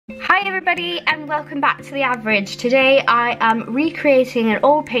Hi everybody and welcome back to The Average. Today I am recreating an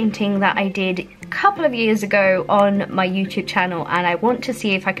old painting that I did a couple of years ago on my YouTube channel, and I want to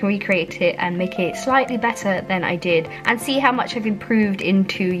see if I can recreate it and make it slightly better than I did and see how much I've improved in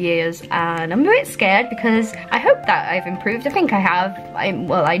 2 years. And I'm a bit scared because I hope that I've improved. I think I have.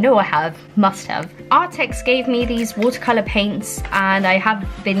 Well, I know I have. Must have. Arrtx gave me these watercolour paints and I have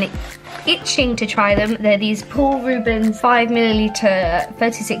been itching to try them. They're these Paul Rubens 5ml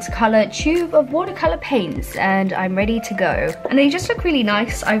 36 colour tube of watercolour paints, and I'm ready to go. And they just look really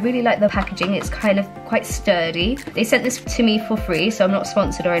nice. I really like the packaging. It's kind of quite sturdy. They sent this to me for free, so I'm not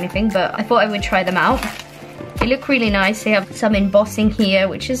sponsored or anything, but I thought I would try them out. They look really nice. They have some embossing here,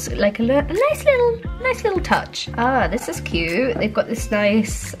 which is like a nice little touch. Ah, this is cute. They've got this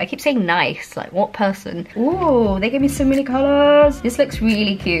nice, I keep saying nice, like what person? Ooh, they gave me so many colors. This looks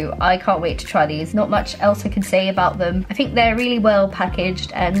really cute. I can't wait to try these. Not much else I can say about them. I think they're really well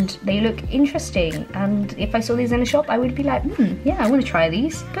packaged and they look interesting. And if I saw these in a shop, I would be like, yeah, I want to try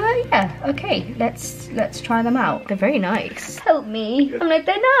these. But yeah, okay, let's try them out. They're very nice. Help me. I'm like,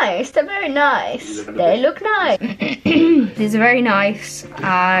 they're nice. They're very nice. They look nice. These are very nice,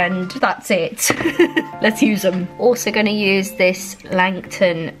 and that's it. Let's use them. Also gonna use this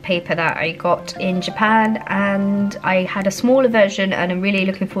Langton paper that I got in Japan, and I had a smaller version and I'm really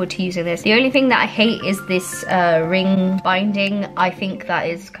looking forward to using this. The only thing that I hate is this ring binding. I think that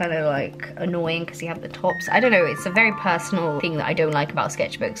is kind of like annoying because you have the tops. I don't know, it's a very personal thing that I don't like about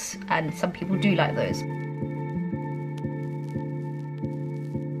sketchbooks, and some people do like those.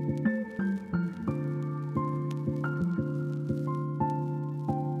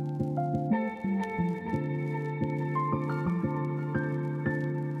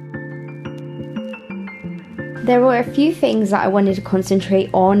 There were a few things that I wanted to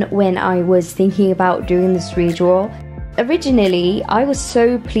concentrate on when I was thinking about doing this redraw. Originally, I was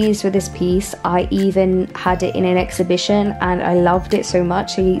so pleased with this piece. I even had it in an exhibition and I loved it so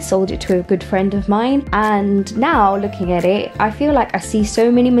much. I sold it to a good friend of mine, and now looking at it, I feel like I see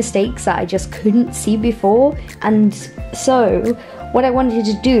so many mistakes that I just couldn't see before. And so what I wanted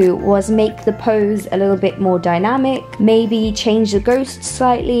to do was make the pose a little bit more dynamic, maybe change the ghost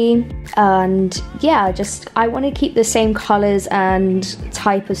slightly, and yeah, I want to keep the same colours and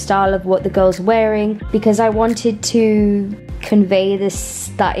type of style of what the girl's wearing, because I wanted to convey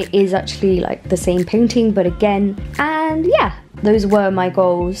this, that it is actually like the same painting but again. And yeah, those were my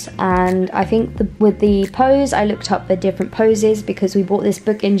goals. And I think with the pose, I looked up the different poses because we bought this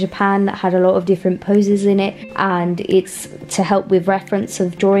book in Japan that had a lot of different poses in it, and it's to help with reference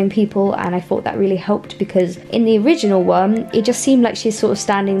of drawing people, and I thought that really helped because in the original one it just seemed like she's sort of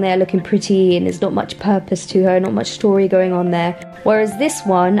standing there looking pretty and there's not much purpose to her, not much story going on there. Whereas this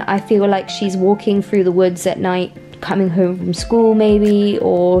one, I feel like she's walking through the woods at night, coming home from school maybe,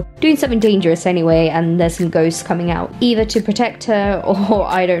 or doing something dangerous anyway, and there's some ghosts coming out either to protect her or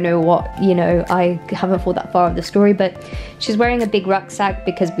I don't know what, you know, I haven't thought that far of the story. But she's wearing a big rucksack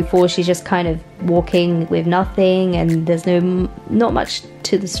because before she's just kind of walking with nothing and there's not much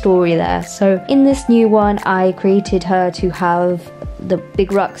to the story there. So in this new one, I created her to have the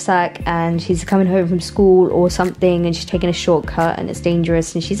big rucksack and she's coming home from school or something and she's taking a shortcut and it's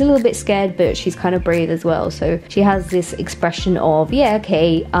dangerous and she's a little bit scared, but she's kind of brave as well. So she has this expression of, yeah,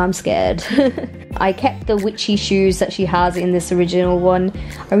 okay, I'm scared. I kept the witchy shoes that she has in this original one.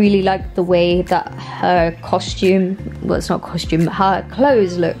 I really liked the way that her costume, well, it's not costume, her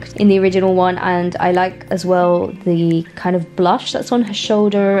clothes looked in the original one, and I like as well the kind of blush that's on her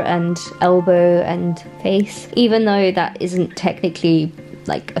shoulder and elbow and face. Even though that isn't technically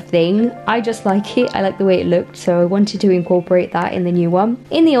like a thing, I just like it. I like the way it looked, so I wanted to incorporate that in the new one.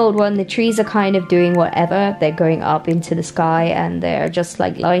 In the old one, the trees are kind of doing whatever. They're going up into the sky and they're just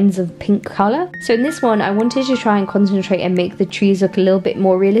like lines of pink colour. So in this one, I wanted to try and concentrate and make the trees look a little bit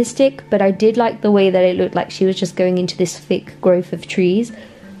more realistic, but I did like the way that it looked like she was just going into this thick growth of trees.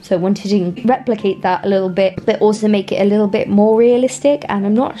 So I wanted to replicate that a little bit, but also make it a little bit more realistic, and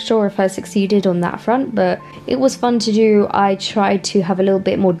I'm not sure if I succeeded on that front, but it was fun to do. I tried to have a little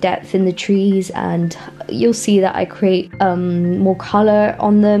bit more depth in the trees, and you'll see that I create more colour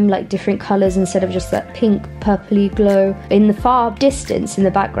on them, like different colours instead of just that pink purpley glow. In the far distance in the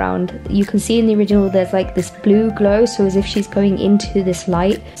background, you can see in the original there's like this blue glow, so as if she's going into this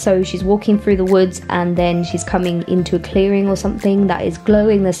light. So she's walking through the woods and then she's coming into a clearing or something that is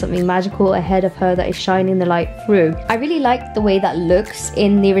glowing. There's something magical ahead of her that is shining the light through. I really liked the way that looks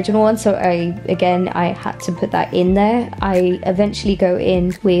in the original one, so I had to put that in there. I eventually go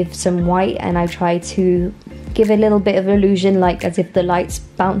in with some white and I try to give a little bit of illusion, like as if the light's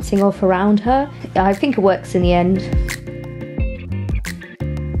bouncing off around her. I think it works in the end.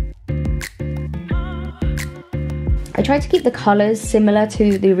 I tried to keep the colours similar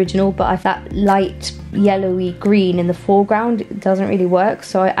to the original, but I that light yellowy green in the foreground doesn't really work,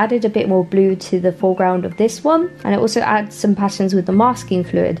 so I added a bit more blue to the foreground of this one, and I also add some patterns with the masking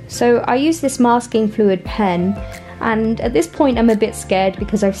fluid. So I use this masking fluid pen, and at this point I'm a bit scared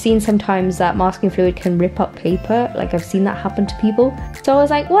because I've seen sometimes that masking fluid can rip up paper, like I've seen that happen to people. So I was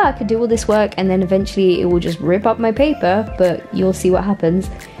like, well, I could do all this work and then eventually it will just rip up my paper, but you'll see what happens.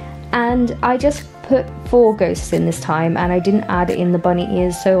 And I just put 4 ghosts in this time, and I didn't add in the bunny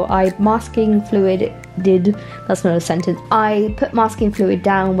ears, so I that's not a sentence. I put masking fluid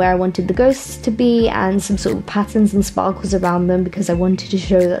down where I wanted the ghosts to be and some sort of patterns and sparkles around them because I wanted to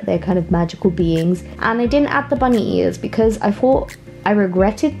show that they're kind of magical beings. And I didn't add the bunny ears because I thought I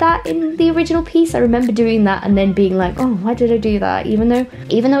regretted that in the original piece. I remember doing that and then being like, oh, why did I do that? Even though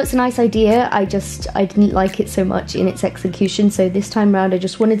it's a nice idea, I didn't like it so much in its execution. So this time around I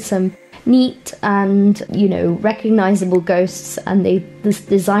just wanted some neat and, you know, recognizable ghosts, and the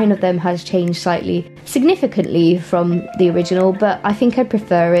design of them has changed significantly from the original, but I think I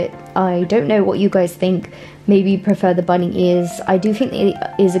prefer it. I don't know what you guys think. Maybe you prefer the bunny ears. I do think it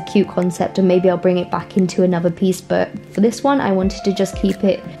is a cute concept, and maybe I'll bring it back into another piece, but for this one I wanted to just keep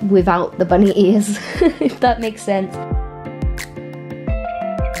it without the bunny ears, if that makes sense.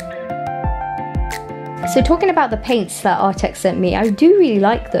 So talking about the paints that Arrtx sent me, I do really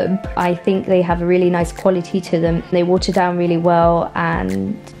like them. I think they have a really nice quality to them. They water down really well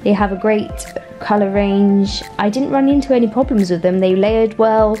and they have a great colour range. I didn't run into any problems with them. They layered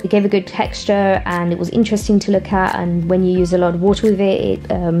well, they gave a good texture, and it was interesting to look at, and when you use a lot of water with it,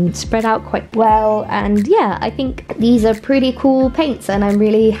 it spread out quite well. And yeah, I think these are pretty cool paints, and I'm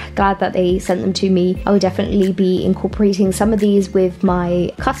really glad that they sent them to me. I will definitely be incorporating some of these with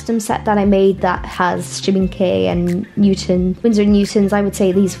my custom set that I made that has Strimke and Winsor & Newtons. I would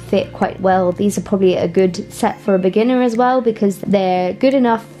say these fit quite well. These are probably a good set for a beginner as well because they're good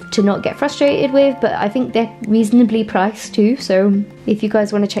enough to not get frustrated with, but I think they're reasonably priced too, so if you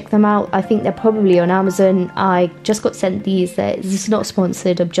guys want to check them out, I think they're probably on Amazon. I just got sent these. This is not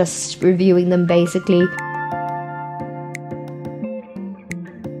sponsored, I'm just reviewing them basically.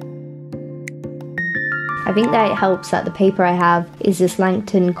 I think that it helps that the paper I have is this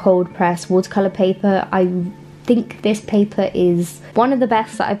Langton cold press watercolour paper. I think this paper is one of the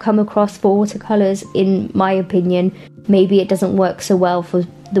best that I've come across for watercolours in my opinion. Maybe it doesn't work so well for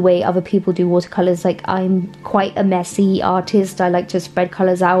the way other people do watercolours. Like, I'm quite a messy artist. I like to spread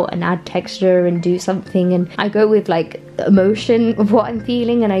colours out and add texture and do something, and I go with like emotion of what I'm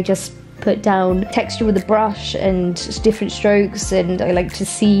feeling, and I just put down texture with a brush and different strokes, and I like to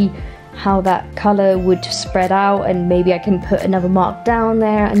see how that colour would spread out, and maybe I can put another mark down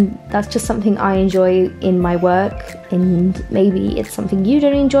there, and that's just something I enjoy in my work, and maybe it's something you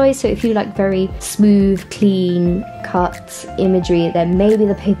don't enjoy. So if you like very smooth, clean cut imagery, then maybe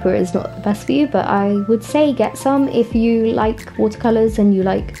the paper is not the best for you, but I would say get some if you like watercolours and you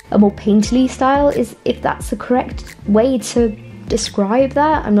like a more painterly style, if that's the correct way to describe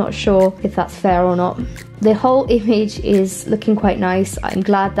that. I'm not sure if that's fair or not. The whole image is looking quite nice. I'm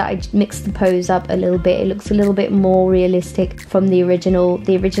glad that I mixed the pose up a little bit. It looks a little bit more realistic from the original.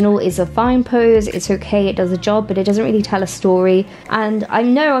 The original is a fine pose, it's okay, it does a job, but it doesn't really tell a story. And I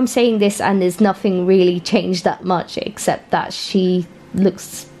know I'm saying this and there's nothing really changed that much, except that she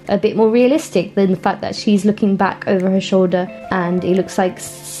looks a bit more realistic than the fact that she's looking back over her shoulder, and it looks like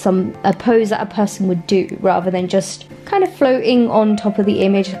a pose that a person would do rather than just kind of floating on top of the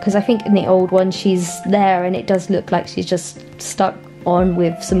image, because I think in the old one she's there and it does look like she's just stuck on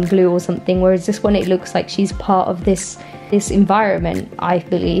with some glue or something, whereas this one it looks like she's part of this environment, I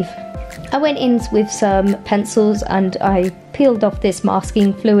believe. I went in with some pencils and I peeled off this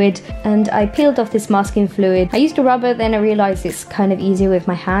masking fluid, I used a rubber, then I realised it's kind of easier with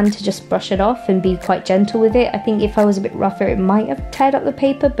my hand to just brush it off and be quite gentle with it. I think if I was a bit rougher it might have teared up the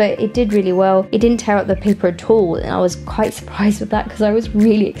paper, but it did really well. It didn't tear up the paper at all, and I was quite surprised with that because I was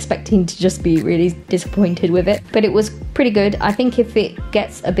really expecting to just be really disappointed with it, but it was pretty good. I think if it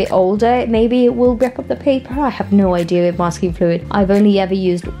gets a bit older maybe it will rip up the paper. I have no idea with masking fluid. I've only ever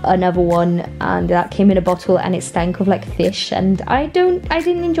used another one and that came in a bottle and it stank of like fish, and I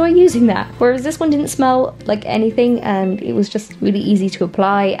didn't enjoy using that, whereas this one didn't smell like anything and it was just really easy to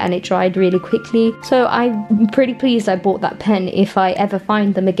apply and it dried really quickly. So I'm pretty pleased I bought that pen. If I ever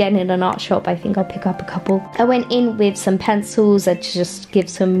find them again in an art shop, I think I'll pick up a couple. I went in with some pencils that just give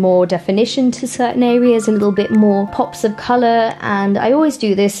some more definition to certain areas, a little bit more pops of colour, and I always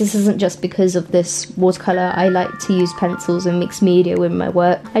do this. This isn't just because of this watercolour. I like to use pencils and mixed media with my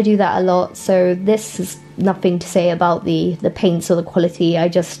work. I do that a lot, so this is nothing to say about the paints or the quality. I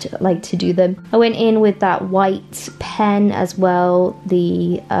just like to do them. I went in with that white pen as well,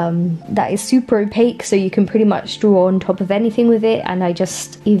 that is super opaque, so you can pretty much draw on top of anything with it, and I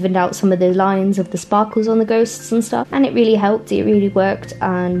just evened out some of the lines of the sparkles on the ghosts and stuff, and it really helped, it really worked.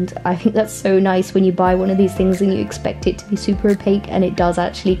 And I think that's so nice when you buy one of these things and you expect it to be super opaque, and it does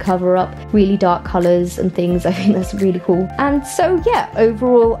actually cover up really dark colours and things. I think that's really cool. And so yeah,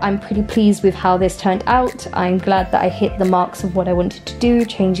 overall I'm pretty pleased with how this turned out. I'm glad that I hit the marks of what I wanted to do,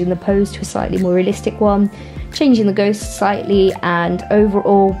 changing the pose to a slightly more realistic one, changing the ghost slightly, and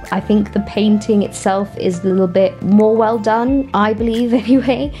overall I think the painting itself is a little bit more well done, I believe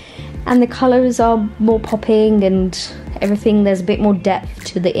anyway, and the colours are more popping and everything. There's a bit more depth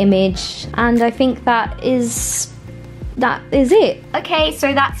to the image, and I think that is it. Okay,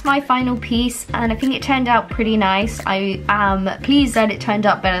 so that's my final piece, and I think it turned out pretty nice. I am pleased that it turned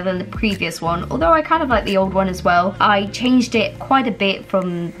out better than the previous one, although I kind of like the old one as well. I changed it quite a bit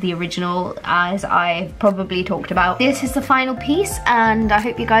from the original, as I've probably talked about. This is the final piece, and I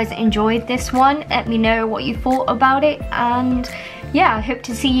hope you guys enjoyed this one. Let me know what you thought about it, and yeah, I hope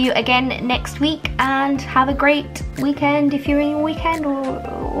to see you again next week, and have a great weekend if you're in your weekend,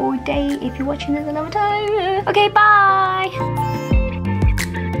 or day if you're watching this another time. Okay, bye!